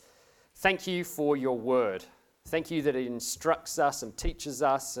thank you for your word. Thank you that it instructs us and teaches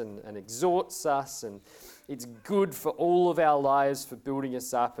us and exhorts us, and it's good for all of our lives, for building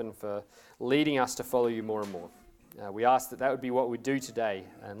us up and for leading us to follow you more and more. We ask that would be what we do today,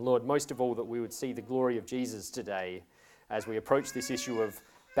 and Lord, most of all, that we would see the glory of Jesus today as we approach this issue of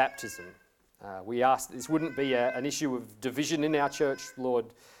baptism. We ask that this wouldn't be an issue of division in our church, Lord,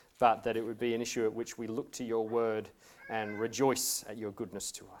 but that it would be an issue at which we look to your word and rejoice at your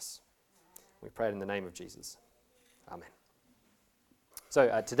goodness to us. We pray it in the name of Jesus. Amen.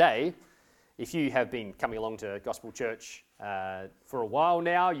 So today, if you have been coming along to Gospel Church for a while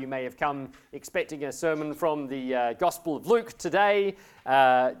now, you may have come expecting a sermon from the Gospel of Luke today.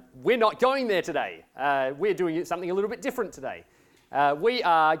 We're not going there today. We're doing something a little bit different today. We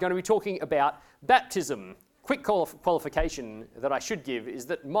are going to be talking about baptism. Quick qualification that I should give is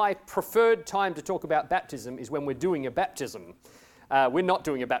that my preferred time to talk about baptism is when we're doing a baptism. We're not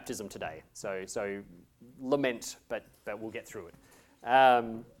doing a baptism today, so lament, but we'll get through it.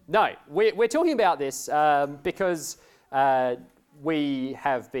 No, we're talking about this because we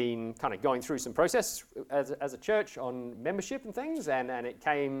have been kind of going through some process as a church on membership and things, and it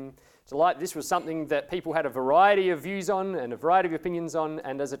came to light. This was something that people had a variety of views on and a variety of opinions on,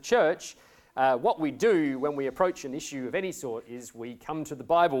 and as a church, what we do when we approach an issue of any sort is we come to the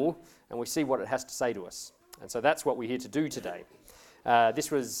Bible and we see what it has to say to us. And so that's what we're here to do today. We're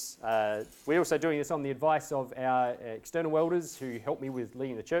also doing this on the advice of our external elders who help me with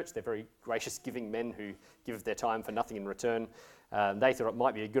leading the church. They're very gracious, giving men who give their time for nothing in return. They thought it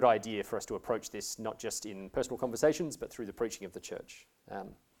might be a good idea for us to approach this not just in personal conversations, but through the preaching of the church.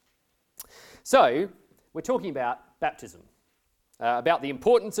 So, we're talking about baptism, about the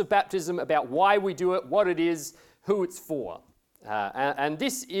importance of baptism, about why we do it, what it is, who it's for. And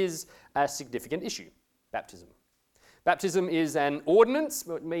this is a significant issue, baptism. Baptism is an ordinance.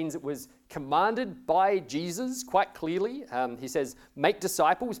 It means it was commanded by Jesus quite clearly. He says, make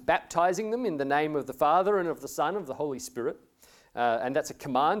disciples, baptizing them in the name of the Father and of the Son, of the Holy Spirit. And that's a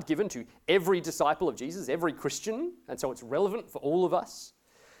command given to every disciple of Jesus, every Christian. And so it's relevant for all of us.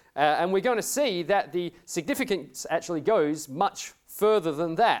 And we're going to see that the significance actually goes much further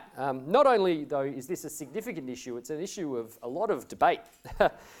than that. Not only, though, is this a significant issue, it's an issue of a lot of debate.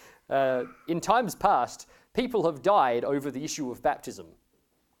 In times past, people have died over the issue of baptism.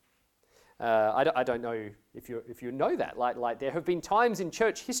 I don't know if you know that. Like there have been times in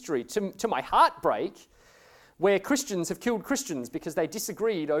church history, to my heartbreak, where Christians have killed Christians because they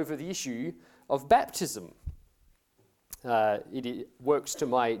disagreed over the issue of baptism. It works to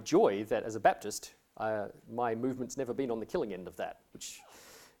my joy that as a Baptist, my movement's never been on the killing end of that, which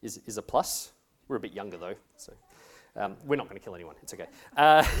is a plus. We're a bit younger though, so we're not going to kill anyone. It's okay.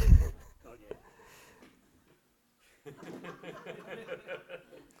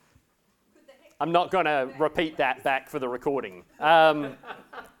 I'm not going to repeat that back for the recording.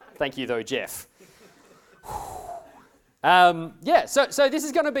 Thank you though, Jeff. So this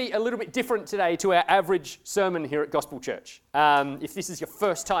is going to be a little bit different today to our average sermon here at Gospel Church. If this is your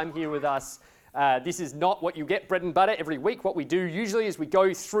first time here with us, this is not what you get bread and butter every week. What we do usually is we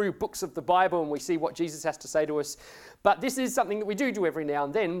go through books of the Bible and we see what Jesus has to say to us. But this is something that we do every now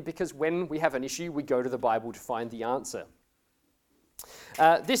and then, because when we have an issue, we go to the Bible to find the answer.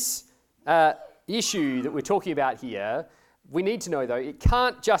 This issue that we're talking about here, we need to know, though, it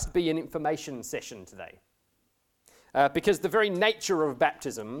can't just be an information session today. Because the very nature of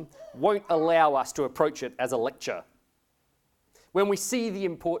baptism won't allow us to approach it as a lecture. When we see the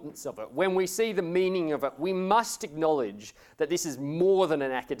importance of it, when we see the meaning of it, we must acknowledge that this is more than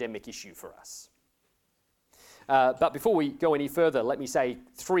an academic issue for us. But before we go any further, let me say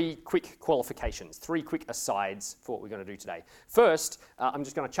three quick qualifications, three quick asides for what we're going to do today. First, I'm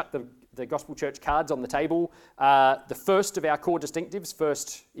just going to chuck the Gospel Church cards on the table. The first of our core distinctives,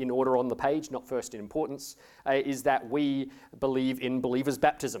 first in order on the page, not first in importance, is that we believe in believer's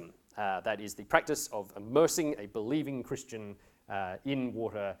baptism. That is the practice of immersing a believing Christian in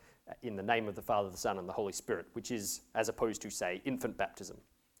water in the name of the Father, the Son, and the Holy Spirit, which is as opposed to, say, infant baptism.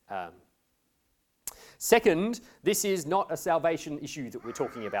 Second, this is not a salvation issue that we're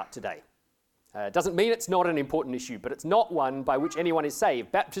talking about today. It doesn't mean it's not an important issue, but it's not one by which anyone is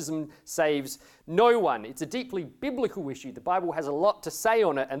saved. Baptism saves no one. It's a deeply biblical issue. The Bible has a lot to say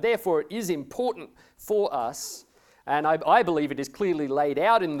on it, and therefore it is important for us. And I believe it is clearly laid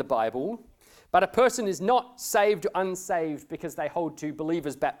out in the Bible. But a person is not saved or unsaved because they hold to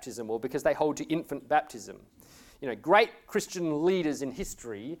believer's baptism or because they hold to infant baptism. You know, great Christian leaders in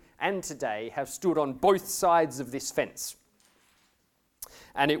history and today have stood on both sides of this fence.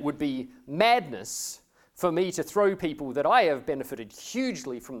 And it would be madness for me to throw people that I have benefited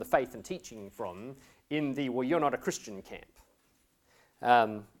hugely from the faith and teaching from in the, well, you're not a Christian camp.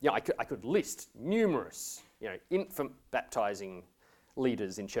 I could list numerous, infant baptizing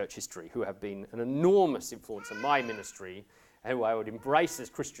leaders in church history who have been an enormous influence on my ministry, who I would embrace as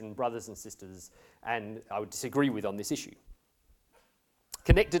Christian brothers and sisters, and I would disagree with on this issue.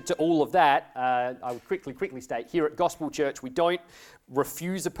 Connected to all of that, I would quickly state, here at Gospel Church, we don't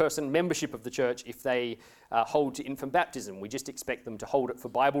refuse a person membership of the church if they hold to infant baptism. We just expect them to hold it for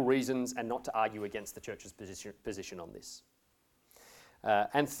Bible reasons and not to argue against the church's position on this.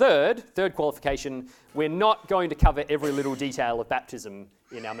 And third qualification, we're not going to cover every little detail of baptism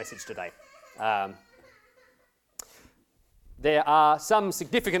in our message today. There are some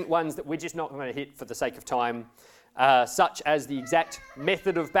significant ones that we're just not going to hit for the sake of time, such as the exact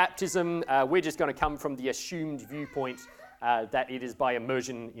method of baptism. We're just going to come from the assumed viewpoint that it is by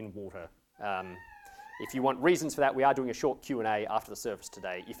immersion in water. If you want reasons for that, we are doing a short Q&A after the service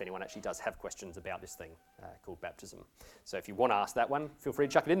today, if anyone actually does have questions about this thing called baptism. So if you want to ask that one, feel free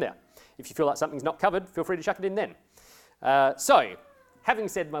to chuck it in there. If you feel like something's not covered, feel free to chuck it in then. So, having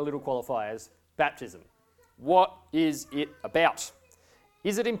said my little qualifiers, baptism. What is it about?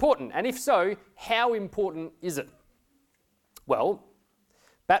 Is it important? And if so, how important is it? Well,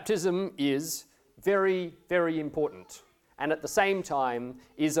 baptism is very, very important, and at the same time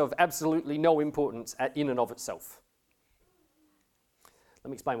is of absolutely no importance in and of itself.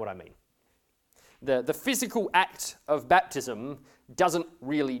 Let me explain what I mean. The physical act of baptism doesn't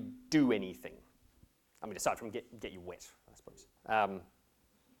really do anything. I mean, aside from get you wet, I suppose.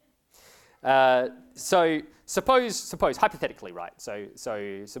 So suppose hypothetically, right? So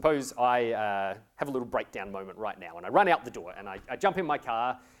suppose I have a little breakdown moment right now, and I run out the door, and I jump in my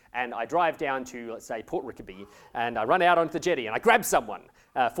car, and I drive down to, let's say, Port Rickaby, and I run out onto the jetty, and I grab someone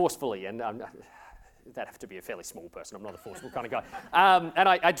forcefully, and that'd have to be a fairly small person. I'm not a forceful kind of guy. And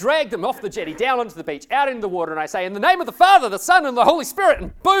I drag them off the jetty, down onto the beach, out into the water, and I say, in the name of the Father, the Son, and the Holy Spirit,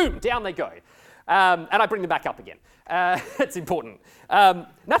 and boom, down they go. And I bring them back up again. It's important.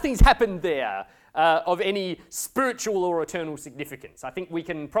 Nothing's happened there of any spiritual or eternal significance. I think we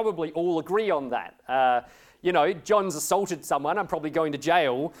can probably all agree on that. John's assaulted someone, I'm probably going to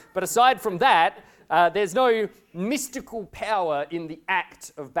jail. But aside from that, there's no mystical power in the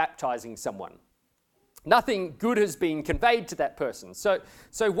act of baptizing someone. Nothing good has been conveyed to that person. So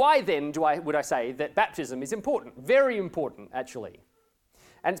why then would I say that baptism is important? Very important, actually.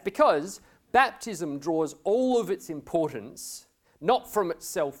 And it's because baptism draws all of its importance, not from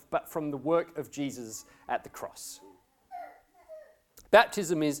itself, but from the work of Jesus at the cross.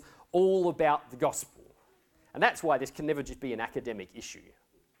 Baptism is all about the gospel. And that's why this can never just be an academic issue.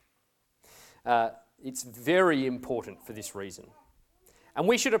 It's very important for this reason. And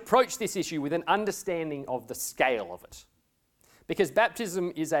we should approach this issue with an understanding of the scale of it. Because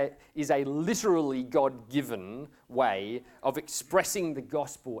baptism is a literally God-given way of expressing the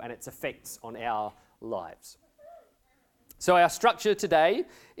gospel and its effects on our lives. So our structure today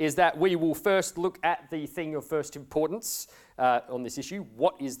is that we will first look at the thing of first importance on this issue.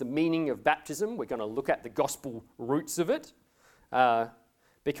 What is the meaning of baptism? We're going to look at the gospel roots of it,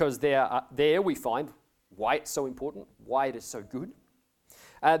 because there we find why it's so important, why it is so good.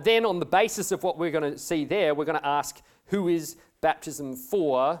 Then on the basis of what we're going to see there, we're going to ask, who is baptism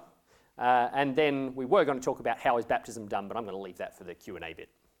for? And then we were going to talk about how is baptism done, but I'm going to leave that for the Q&A bit.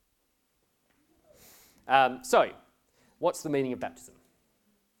 So, what's the meaning of baptism?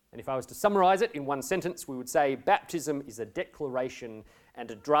 And if I was to summarize it in one sentence, we would say baptism is a declaration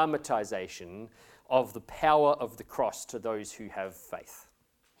and a dramatization of the power of the cross to those who have faith.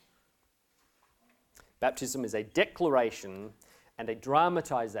 Baptism is a declaration and a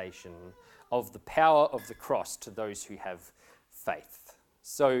dramatization of the power of the cross to those who have faith.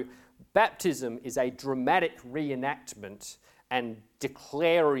 So baptism is a dramatic reenactment and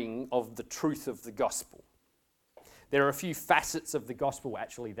declaring of the truth of the gospel. There are a few facets of the gospel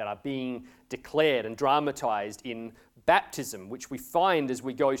actually that are being declared and dramatized in baptism, which we find as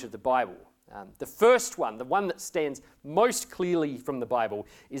we go to the Bible. The first one, the one that stands most clearly from the Bible,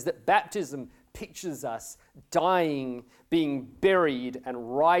 is that baptism pictures us dying, being buried,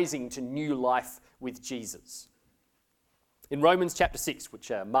 and rising to new life with Jesus. In Romans chapter 6, which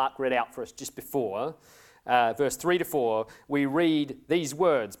Mark read out for us just before, verse 3-4, we read these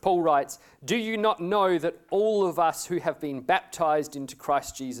words. Paul writes, "Do you not know that all of us who have been baptized into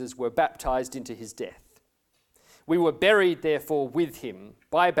Christ Jesus were baptized into his death? We were buried, therefore, with him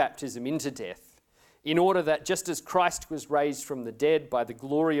by baptism into death, in order that just as Christ was raised from the dead by the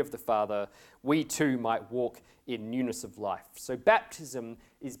glory of the Father, we too might walk in newness of life. So baptism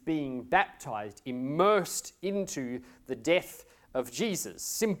is being baptized, immersed into the death of Jesus,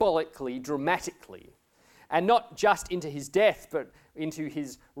 symbolically, dramatically. And not just into his death, but into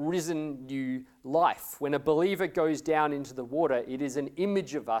his risen new life. When a believer goes down into the water, it is an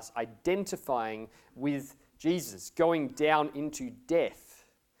image of us identifying with Jesus, going down into death.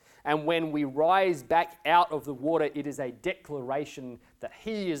 And when we rise back out of the water, it is a declaration that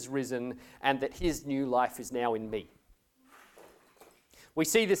he is risen and that his new life is now in me. We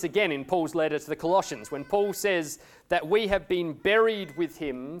see this again in Paul's letter to the Colossians, when Paul says that we have been buried with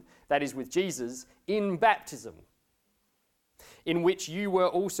him, that is with Jesus, in baptism, in which you were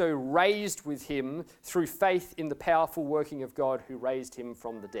also raised with him through faith in the powerful working of God who raised him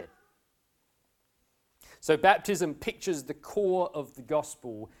from the dead. So baptism pictures the core of the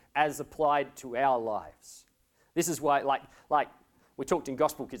gospel as applied to our lives. This is why, like we talked in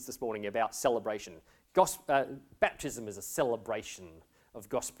Gospel Kids this morning about celebration. Baptism is a celebration of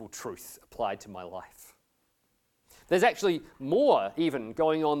gospel truth applied to my life. There's actually more even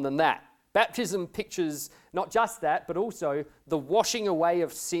going on than that. Baptism pictures not just that, but also the washing away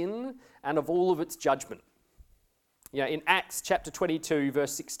of sin and of all of its judgment. You know, in Acts chapter 22,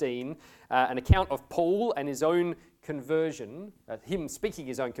 verse 16, an account of Paul and his own conversion, him speaking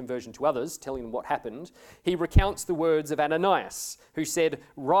his own conversion to others, telling them what happened, he recounts the words of Ananias, who said,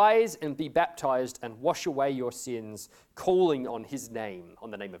 "Rise and be baptized and wash away your sins, calling on his name,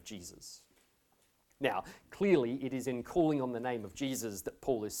 on the name of Jesus." Now, clearly it is in calling on the name of Jesus that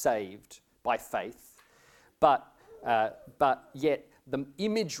Paul is saved by faith, but yet the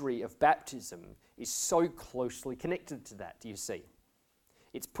imagery of baptism is so closely connected to that, do you see?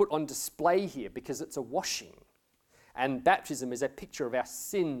 It's put on display here because it's a washing. And baptism is a picture of our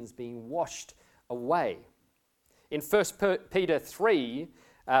sins being washed away. In 1 Peter 3,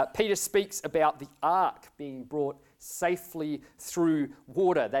 Peter speaks about the ark being brought safely through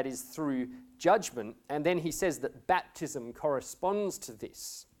water, that is, through judgment. And then he says that baptism corresponds to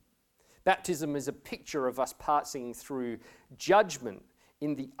this. Baptism is a picture of us passing through judgment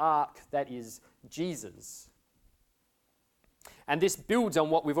in the ark that is Jesus. And this builds on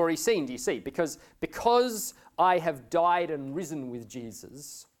what we've already seen, do you see? Because I have died and risen with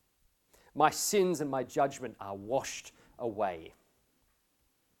Jesus, my sins and my judgment are washed away.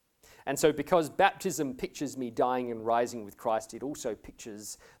 And so because baptism pictures me dying and rising with Christ, it also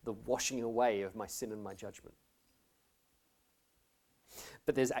pictures the washing away of my sin and my judgment.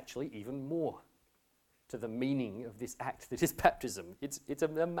 But there's actually even more to the meaning of this act that is baptism. It's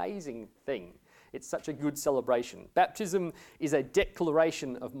an amazing thing. It's such a good celebration. Baptism is a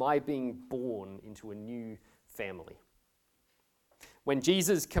declaration of my being born into a new family. When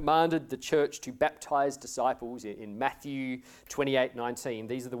Jesus commanded the church to baptize disciples in Matthew 28:19,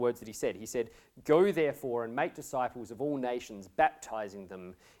 these are the words that he said. He said, "Go therefore and make disciples of all nations, baptizing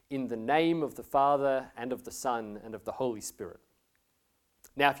them in the name of the Father and of the Son and of the Holy Spirit."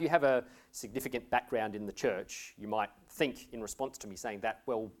 Now, if you have a significant background in the church, you might think in response to me saying that,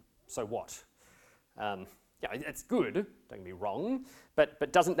 well, so what? Yeah, it's good, don't get me wrong,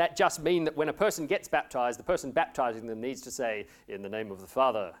 but doesn't that just mean that when a person gets baptized, the person baptizing them needs to say, "In the name of the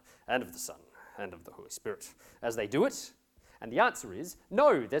Father and of the Son and of the Holy Spirit," as they do it? And the answer is,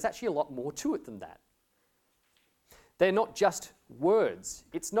 no, there's actually a lot more to it than that. They're not just words.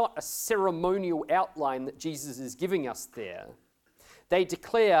 It's not a ceremonial outline that Jesus is giving us there. They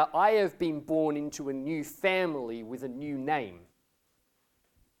declare, I have been born into a new family with a new name.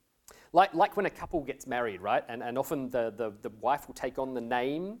 Like when a couple gets married, right? And often the wife will take on the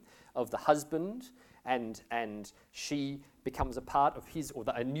name of the husband and she becomes a part of his, or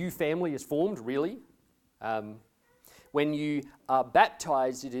a new family is formed, really. When you are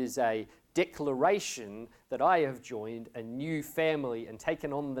baptized, it is a declaration that I have joined a new family and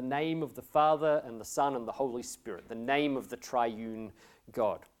taken on the name of the Father and the Son and the Holy Spirit, the name of the triune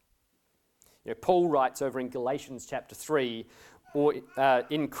God. You know, Paul writes over in Galatians chapter 3, or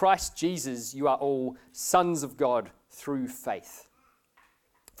in Christ Jesus, you are all sons of God through faith.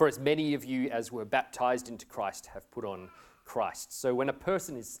 For as many of you as were baptized into Christ have put on Christ. So when a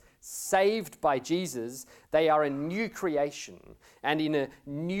person is saved by Jesus, they are a new creation and in a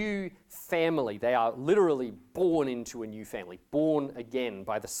new family. They are literally born into a new family, born again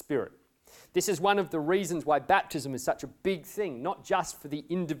by the Spirit. This is one of the reasons why baptism is such a big thing, not just for the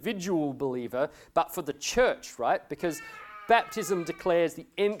individual believer, but for the church, right? Because baptism declares the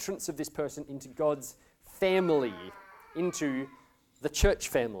entrance of this person into God's family, into the church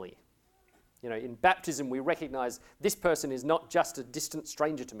family. In baptism, we recognize this person is not just a distant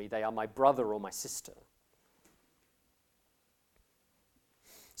stranger to me, they are my brother or my sister.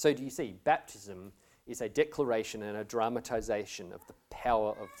 So do you see, baptism is a declaration and a dramatization of the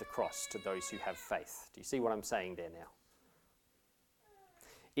power of the cross to those who have faith. Do you see what I'm saying there now?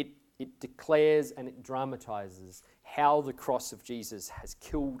 It declares and it dramatizes how the cross of Jesus has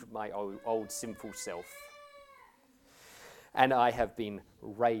killed my old sinful self, and I have been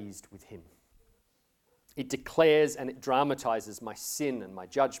raised with him. It declares and it dramatizes my sin and my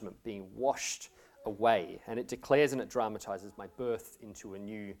judgment being washed away, and it declares and it dramatizes my birth into a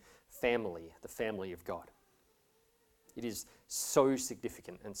new family, the family of God. It is so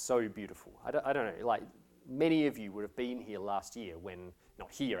significant and so beautiful. I don't know, like many of you would have been here last year when, not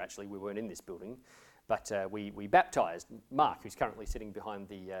here actually, we weren't in this building, but we baptised Mark, who's currently sitting behind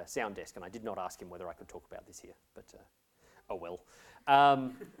the sound desk, and I did not ask him whether I could talk about this here, but oh well.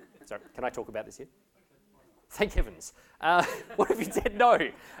 Sorry, can I talk about this here? Thank heavens. What if you said no?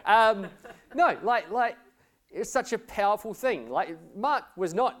 No, like it's such a powerful thing. Like Mark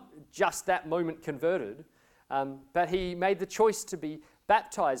was not just that moment converted, but he made the choice to be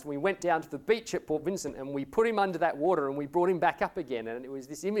baptized. We went down to the beach at Port Vincent and we put him under that water and we brought him back up again. And it was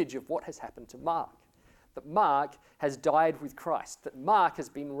this image of what has happened to Mark. That Mark has died with Christ, that Mark has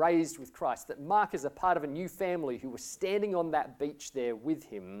been raised with Christ, that Mark is a part of a new family who was standing on that beach there with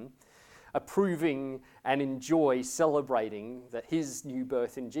him, approving and enjoy celebrating that his new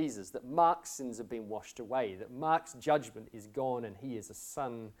birth in Jesus, that Mark's sins have been washed away, that Mark's judgment is gone and he is a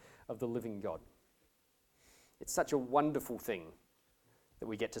son of the living God. It's such a wonderful thing that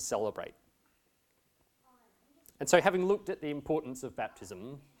we get to celebrate. And so having looked at the importance of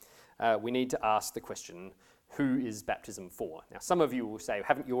baptism, we need to ask the question, who is baptism for? Now, some of you will say,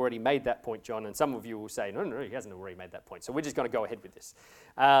 haven't you already made that point, John? And some of you will say, no, he hasn't already made that point. So we're just going to go ahead with this.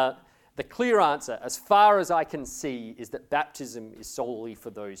 The clear answer, as far as I can see, is that baptism is solely for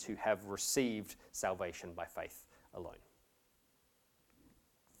those who have received salvation by faith alone.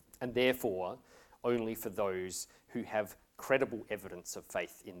 And therefore, only for those who have credible evidence of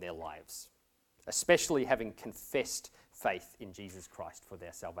faith in their lives, especially having confessed faith in Jesus Christ for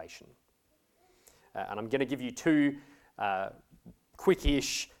their salvation. And I'm going to give you two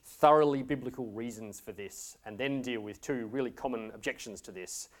quick-ish, thoroughly biblical reasons for this, and then deal with two really common objections to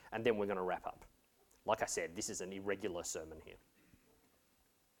this, and then we're going to wrap up. Like I said, this is an irregular sermon here.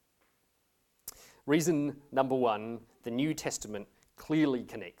 Reason number one, the New Testament clearly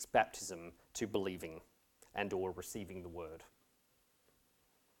connects baptism to believing and or receiving the word.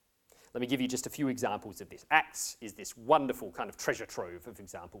 Let me give you just a few examples of this. Acts is this wonderful kind of treasure trove of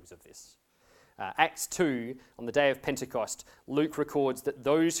examples of this. Acts 2, on the day of Pentecost, Luke records that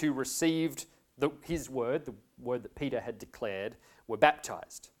those who received his word, the word that Peter had declared, were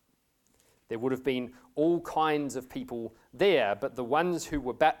baptized. There would have been all kinds of people there, but the ones who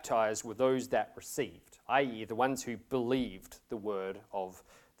were baptized were those that received, i.e. the ones who believed the word of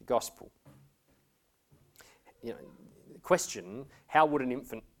the gospel. Question, how would an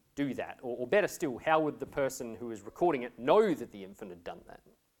infant do that? Or better still, how would the person who is recording it know that the infant had done that?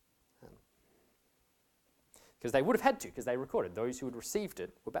 Because they would have had to, because they recorded. Those who had received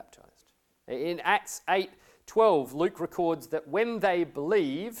it were baptized. In Acts 8:12, Luke records that when they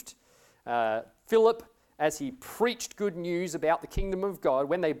believed, Philip, as he preached good news about the kingdom of God,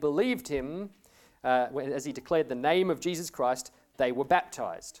 when they believed him, as he declared the name of Jesus Christ, they were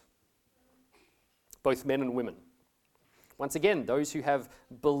baptized. Both men and women. Once again, those who have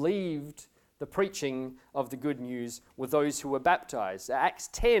believed the preaching of the good news were those who were baptized. Acts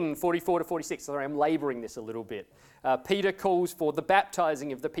 10:44-46. Sorry, I'm labouring this a little bit. Peter calls for the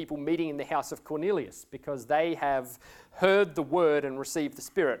baptizing of the people meeting in the house of Cornelius because they have heard the word and received the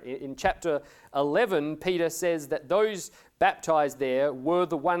Spirit. In chapter 11, Peter says that those baptized there were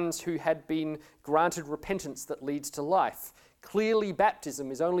the ones who had been granted repentance that leads to life. Clearly,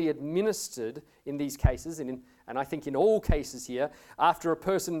 baptism is only administered in these cases, and I think in all cases here, after a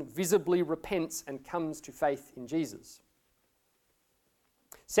person visibly repents and comes to faith in Jesus.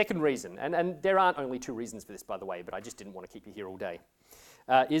 Second reason, and there aren't only two reasons for this, by the way, but I just didn't want to keep you here all day,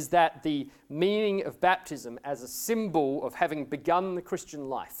 is that the meaning of baptism as a symbol of having begun the Christian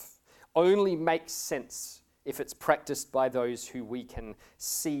life only makes sense if it's practiced by those who we can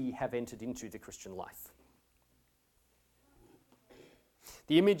see have entered into the Christian life.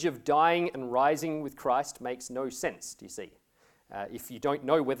 The image of dying and rising with Christ makes no sense, do you see, if you don't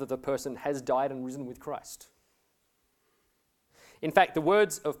know whether the person has died and risen with Christ. In fact, the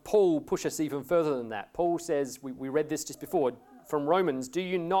words of Paul push us even further than that. Paul says, we read this just before from Romans, "Do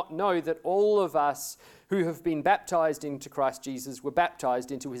you not know that all of us who have been baptized into Christ Jesus were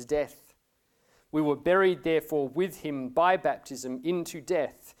baptized into his death? We were buried, therefore, with him by baptism into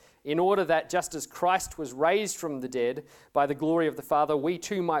death, in order that just as Christ was raised from the dead by the glory of the Father, we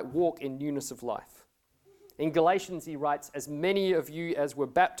too might walk in newness of life. In Galatians, he writes, as many of you as were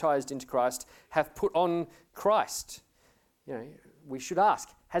baptized into Christ have put on Christ. We should ask,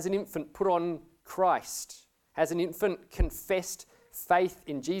 has an infant put on Christ? Has an infant confessed faith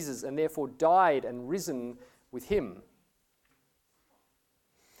in Jesus and therefore died and risen with him?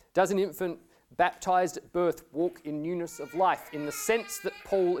 Does an infant baptized at birth walk in newness of life in the sense that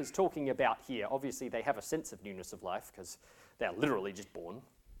Paul is talking about here? Obviously, they have a sense of newness of life because they're literally just born.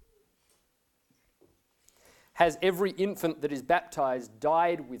 Has every infant that is baptized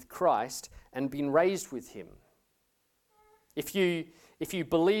died with Christ and been raised with him? If you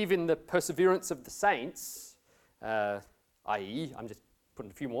believe in the perseverance of the saints, i.e., I'm just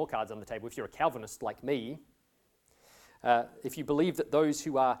putting a few more cards on the table, if you're a Calvinist like me, if you believe that those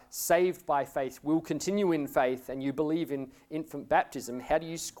who are saved by faith will continue in faith and you believe in infant baptism, how do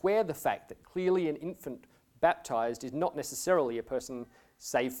you square the fact that clearly an infant baptized is not necessarily a person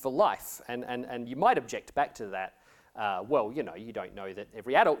saved for life? And you might object back to that. You don't know that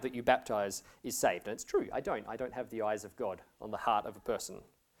every adult that you baptize is saved. And it's true, I don't have the eyes of God on the heart of a person.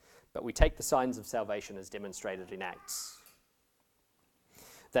 But we take the signs of salvation as demonstrated in Acts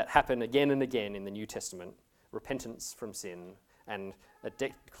that happen again and again in the New Testament. Repentance from sin and a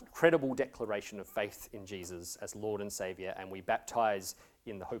credible declaration of faith in Jesus as Lord and Saviour, and we baptize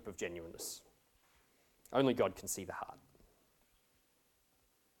in the hope of genuineness. Only God can see the heart.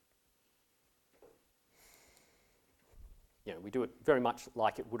 We do it very much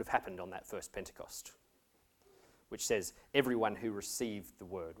like it would have happened on that first Pentecost, which says everyone who received the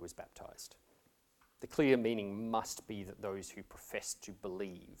word was baptized. The clear meaning must be that those who professed to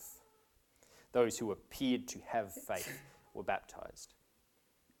believe, those who appeared to have faith, were baptized.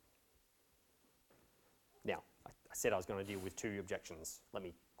 Now, I said I was going to deal with two objections. Let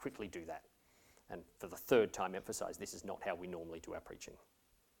me quickly do that. And for the third time emphasize, this is not how we normally do our preaching.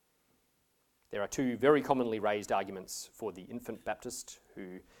 There are two very commonly raised arguments for the infant Baptist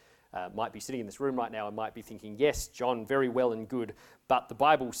who might be sitting in this room right now and might be thinking, yes, John, very well and good, but the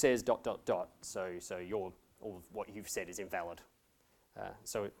Bible says ... So all of what you've said is invalid.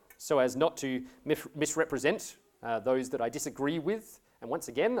 So as not to misrepresent those that I disagree with, and once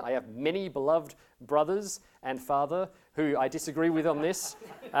again, I have many beloved brothers and father who I disagree with on this.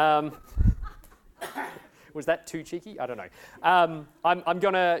 Was that too cheeky? I don't know. I'm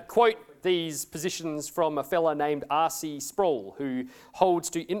going to quote these positions from a fella named R.C. Sproul, who holds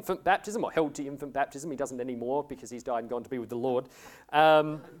to infant baptism, or held to infant baptism. He doesn't anymore because he's died and gone to be with the Lord.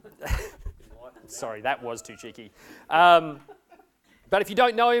 Sorry, that was too cheeky. But if you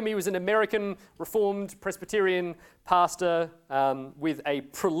don't know him, he was an American Reformed Presbyterian pastor with a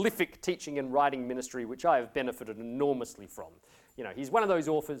prolific teaching and writing ministry, which I have benefited enormously from. He's one of those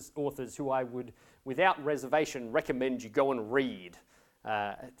authors who I would, without reservation, recommend you go and read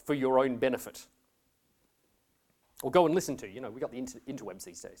for your own benefit. Or go and listen to. We've got the interwebs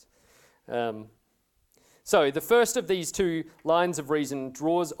these days. So the first of these two lines of reason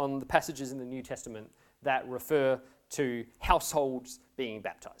draws on the passages in the New Testament that refer to households being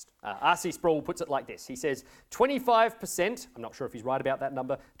baptized. R.C. Sproul puts it like this. He says, 25%, I'm not sure if he's right about that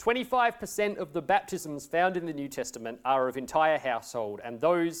number, 25% of the baptisms found in the New Testament are of entire household, and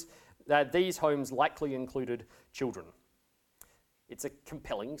these homes likely included children. It's a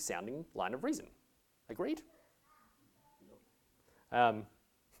compelling sounding line of reason. Agreed?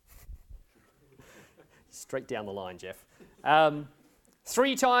 Straight down the line, Jeff.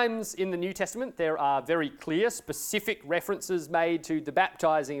 3 times in the New Testament, there are very clear, specific references made to the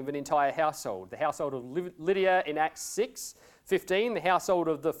baptizing of an entire household. The household of Lydia in Acts 6:15, the household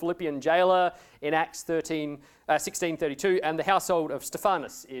of the Philippian jailer in Acts 16:32, and the household of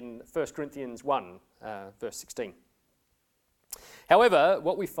Stephanus in 1 Corinthians 1, verse 16. However,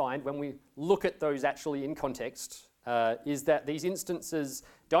 what we find when we look at those actually in context is that these instances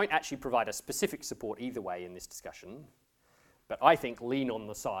don't actually provide a specific support either way in this discussion, but I think lean on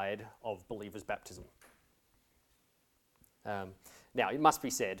the side of believers' baptism. Now, it must be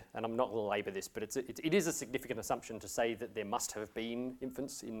said, and I'm not going to labour this, but it is a significant assumption to say that there must have been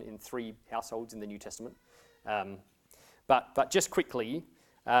infants in 3 households in the New Testament. But just quickly,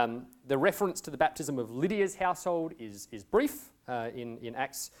 the reference to the baptism of Lydia's household is brief in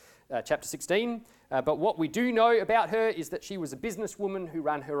Acts chapter 16. But what we do know about her is that she was a businesswoman who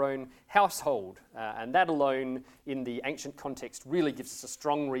ran her own household. And that alone, in the ancient context, really gives us a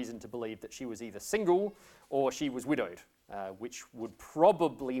strong reason to believe that she was either single or she was widowed, which would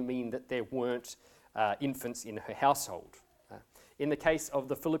probably mean that there weren't infants in her household. In the case of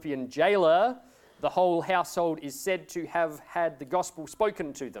the Philippian jailer, the whole household is said to have had the gospel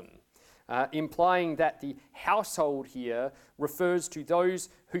spoken to them, implying that the household here refers to those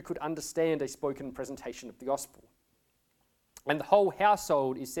who could understand a spoken presentation of the gospel. And the whole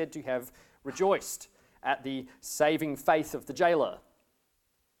household is said to have rejoiced at the saving faith of the jailer.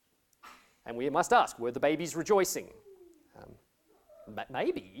 And we must ask, were the babies rejoicing?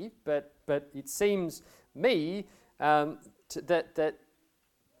 Maybe, but it seems me that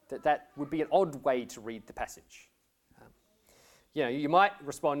would be an odd way to read the passage. You might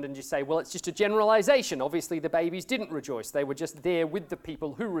respond and just say, well, it's just a generalization. Obviously, the babies didn't rejoice. They were just there with the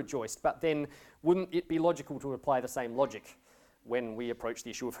people who rejoiced. But then wouldn't it be logical to apply the same logic when we approach the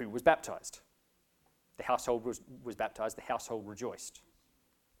issue of who was baptized? The household was baptized, the household rejoiced.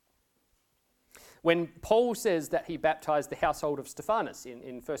 When Paul says that he baptized the household of Stephanas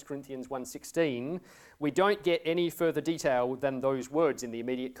in 1 Corinthians 1:16, we don't get any further detail than those words in the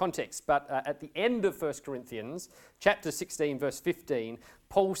immediate context. But at the end of 1 Corinthians, chapter 16, verse 15,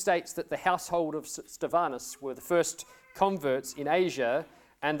 Paul states that the household of Stephanas were the first converts in Asia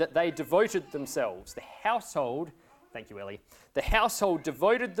and that they devoted themselves. The household, thank you, Ellie, the household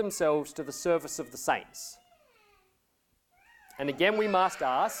devoted themselves to the service of the saints. And again, we must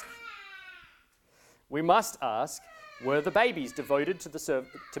ask, were the babies devoted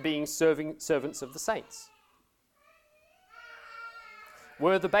to being servants of the saints?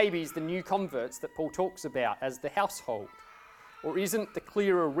 Were the babies the new converts that Paul talks about as the household? Or isn't the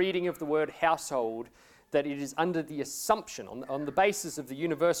clearer reading of the word household that it is under the assumption, on the basis of the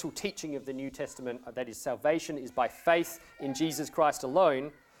universal teaching of the New Testament, that is, salvation is by faith in Jesus Christ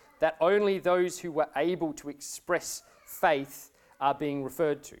alone, that only those who were able to express faith are being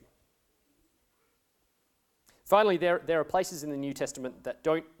referred to? Finally, there are places in the New Testament that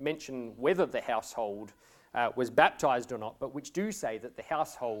don't mention whether the household was baptized or not, but which do say that the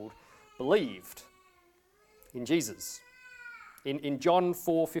household believed in Jesus. In John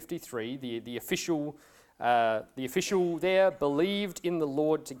 4:53, the official there believed in the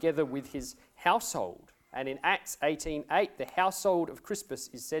Lord together with his household. And in Acts 18:8, the household of Crispus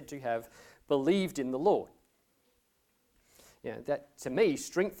is said to have believed in the Lord. That, to me,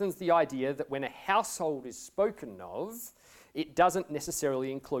 strengthens the idea that when a household is spoken of, it doesn't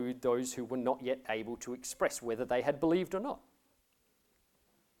necessarily include those who were not yet able to express whether they had believed or not.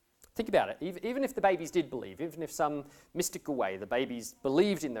 Think about it. Even if the babies did believe, even if some mystical way the babies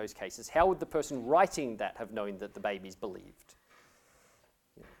believed in those cases, how would the person writing that have known that the babies believed?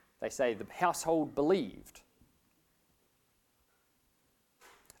 They say the household believed.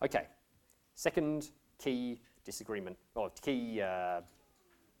 Okay, second key disagreement, or key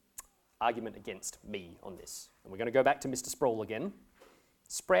argument against me on this. And we're going to go back to Mr. Sproul again.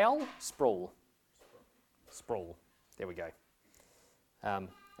 Sproul? Sproul. Sproul. There we go.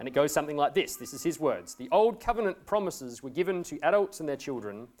 And it goes something like this. This is his words. The old covenant promises were given to adults and their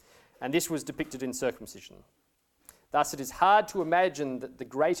children, and this was depicted in circumcision. Thus, it is hard to imagine that the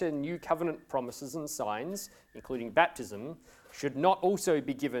greater new covenant promises and signs, including baptism, should not also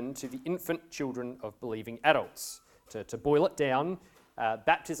be given to the infant children of believing adults. To boil it down,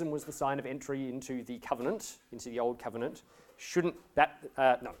 baptism was the sign of entry into the covenant, into the old covenant.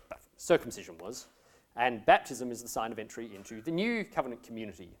 Circumcision was. And baptism is the sign of entry into the new covenant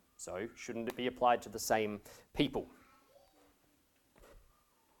community. So shouldn't it be applied to the same people?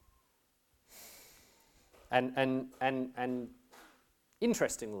 And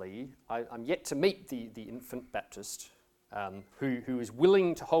interestingly, I'm yet to meet the infant Baptist who is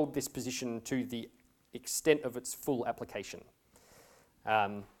willing to hold this position to the extent of its full application.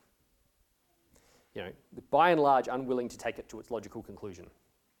 By and large, unwilling to take it to its logical conclusion.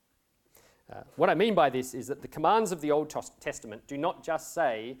 What I mean by this is that the commands of the Old Testament do not just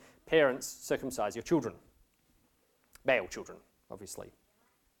say, parents, circumcise your children. Male children, obviously.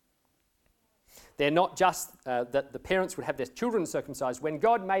 They're not just that the parents would have their children circumcised. When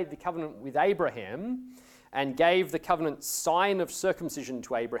God made the covenant with Abraham and gave the covenant sign of circumcision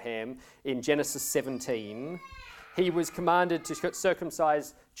to Abraham in Genesis 17, he was commanded to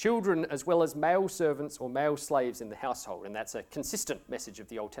circumcise children as well as male servants or male slaves in the household. And that's a consistent message of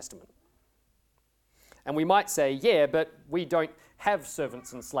the Old Testament. And we might say, yeah, but we don't have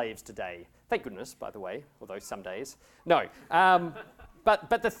servants and slaves today. Thank goodness, by the way, although some days. No.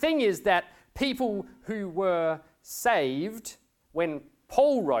 But the thing is that people who were saved when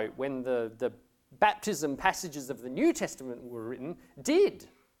Paul wrote, when the baptism passages of the New Testament were written, did.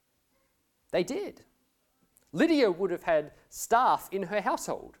 They did. Lydia would have had staff in her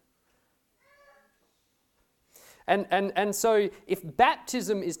household. And so if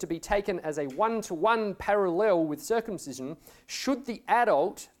baptism is to be taken as a one-to-one parallel with circumcision, should the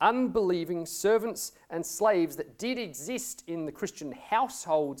adult, unbelieving servants and slaves that did exist in the Christian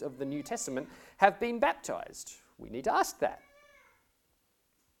households of the New Testament have been baptized? We need to ask that.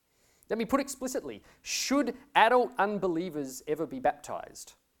 Let me put explicitly, should adult unbelievers ever be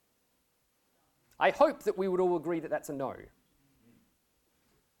baptized? I hope that we would all agree that that's a no.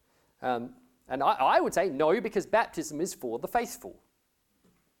 And I would say no, because baptism is for the faithful.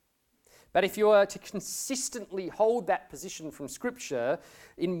 But if you are to consistently hold that position from Scripture,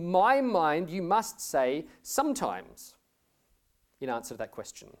 in my mind, you must say sometimes in answer to that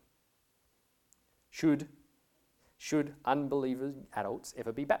question. Should unbelievers, adults,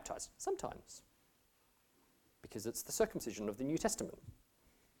 ever be baptized? Sometimes. Because it's the circumcision of the New Testament.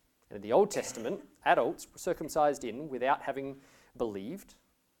 And in the Old Testament, adults were circumcised without having believed.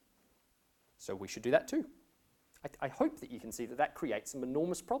 So we should do that too. I hope that you can see that that creates some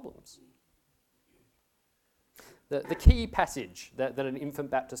enormous problems. The key passage that an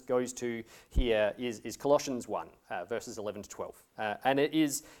infant Baptist goes to here is Colossians 1, verses 11 to 12. And it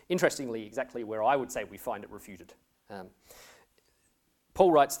is, interestingly, exactly where I would say we find it refuted.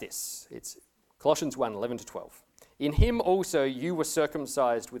 Paul writes this. It's Colossians 1, 11 to 12. In him also you were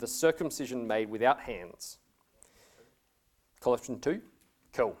circumcised with a circumcision made without hands. Colossians 2?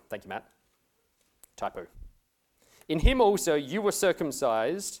 Cool. Thank you, Matt. Typo. In him also you were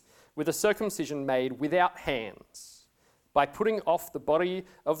circumcised with a circumcision made without hands, by putting off the body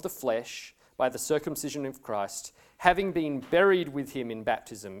of the flesh by the circumcision of Christ, having been buried with him in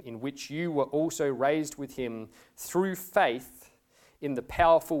baptism, in which you were also raised with him through faith in the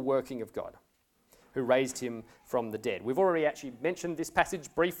powerful working of God, who raised him from the dead. We've already actually mentioned this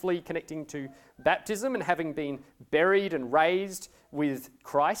passage briefly connecting to baptism and having been buried and raised with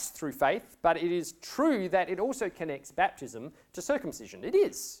Christ through faith, but it is true that it also connects baptism to circumcision. It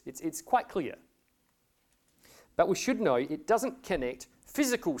is. It's quite clear. But we should know it doesn't connect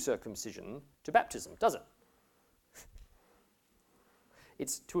physical circumcision to baptism, does it?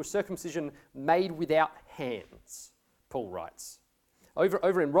 It's to a circumcision made without hands, Paul writes.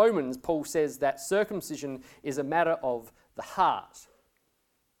 Over in Romans, Paul says that circumcision is a matter of the heart,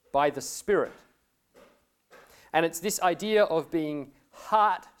 by the Spirit. And it's this idea of being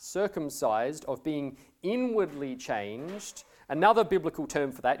heart circumcised, of being inwardly changed. Another biblical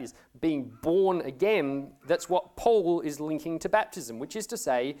term for that is being born again. That's what Paul is linking to baptism, which is to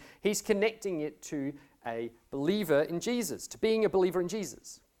say he's connecting it to a believer in Jesus, to being a believer in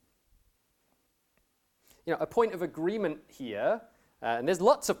Jesus. You know, a point of agreement here, and there's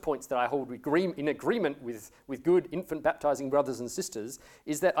lots of points that I hold in agreement with good infant baptizing brothers and sisters,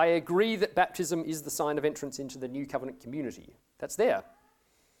 is that I agree that baptism is the sign of entrance into the new covenant community. That's there.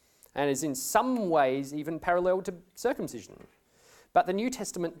 And is in some ways even parallel to circumcision. But the New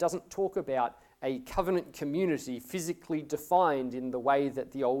Testament doesn't talk about a covenant community physically defined in the way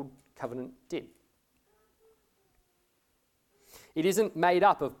that the Old Covenant did. It isn't made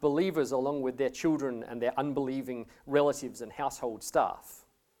up of believers along with their children and their unbelieving relatives and household staff.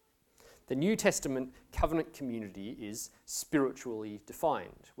 The New Testament covenant community is spiritually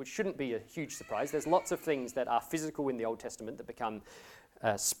defined, which shouldn't be a huge surprise. There's lots of things that are physical in the Old Testament that become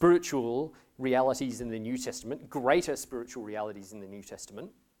spiritual realities in the New Testament, greater spiritual realities in the New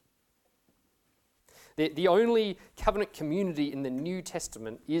Testament. The only covenant community in the New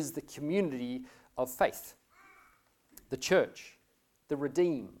Testament is the community of faith, the church, the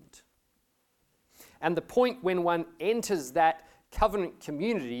redeemed. And the point when one enters that covenant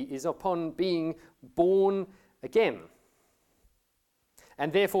community is upon being born again.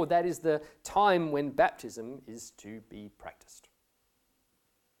 And therefore that is the time when baptism is to be practiced.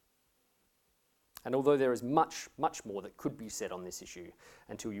 And although there is much, much more that could be said on this issue,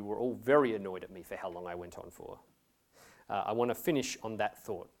 until you were all very annoyed at me for how long I went on for, I want to finish on that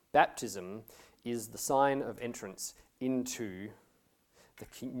thought. Baptism is the sign of entrance into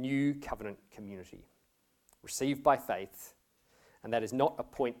the new covenant community, received by faith, and that is not a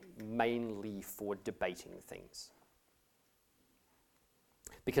point mainly for debating things.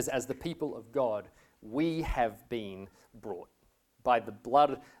 Because as the people of God, we have been brought by the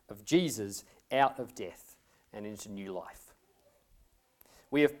blood of Jesus out of death and into new life.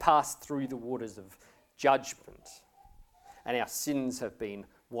 We have passed through the waters of judgment, and our sins have been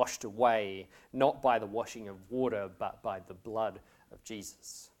washed away, not by the washing of water, but by the blood of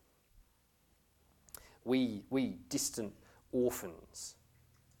Jesus. We distant orphans,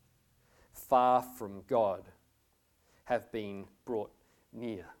 far from God, have been brought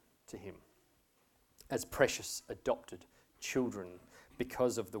near to him as precious adopted children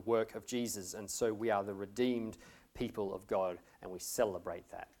because of the work of Jesus. And so we are the redeemed people of God, and we celebrate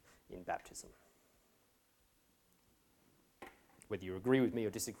that in baptism. Whether you agree with me or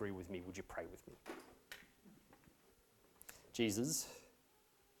disagree with me, would you pray with me? Jesus,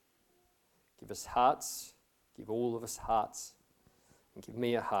 give us hearts, give all of us hearts, and give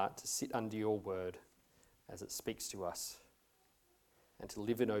me a heart to sit under your word as it speaks to us and to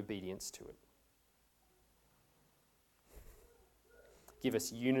live in obedience to it. Give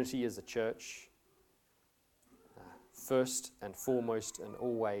us unity as a church, first and foremost and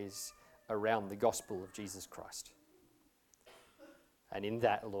always around the gospel of Jesus Christ. And in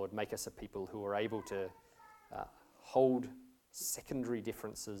that, Lord, make us a people who are able to hold secondary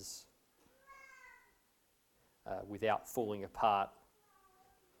differences without falling apart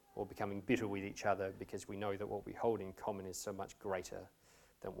or becoming bitter with each other, because we know that what we hold in common is so much greater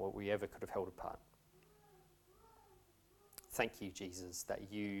than what we ever could have held apart. Thank you, Jesus,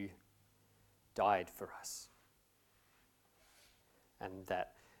 that you died for us and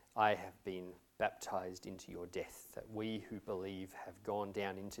that I have been baptized into your death, that we who believe have gone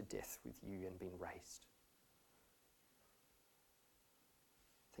down into death with you and been raised.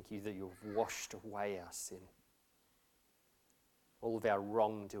 Thank you that you've washed away our sin, all of our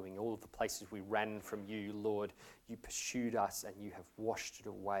wrongdoing, all of the places we ran from you, Lord. You pursued us and you have washed it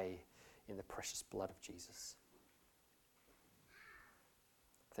away in the precious blood of Jesus.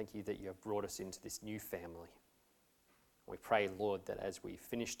 Thank you that you have brought us into this new family. We pray, Lord, that as we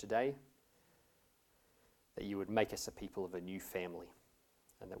finish today, that you would make us a people of a new family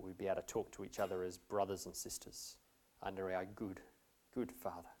and that we'd be able to talk to each other as brothers and sisters under our good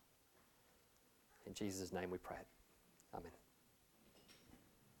Father. In Jesus' name we pray it. Amen.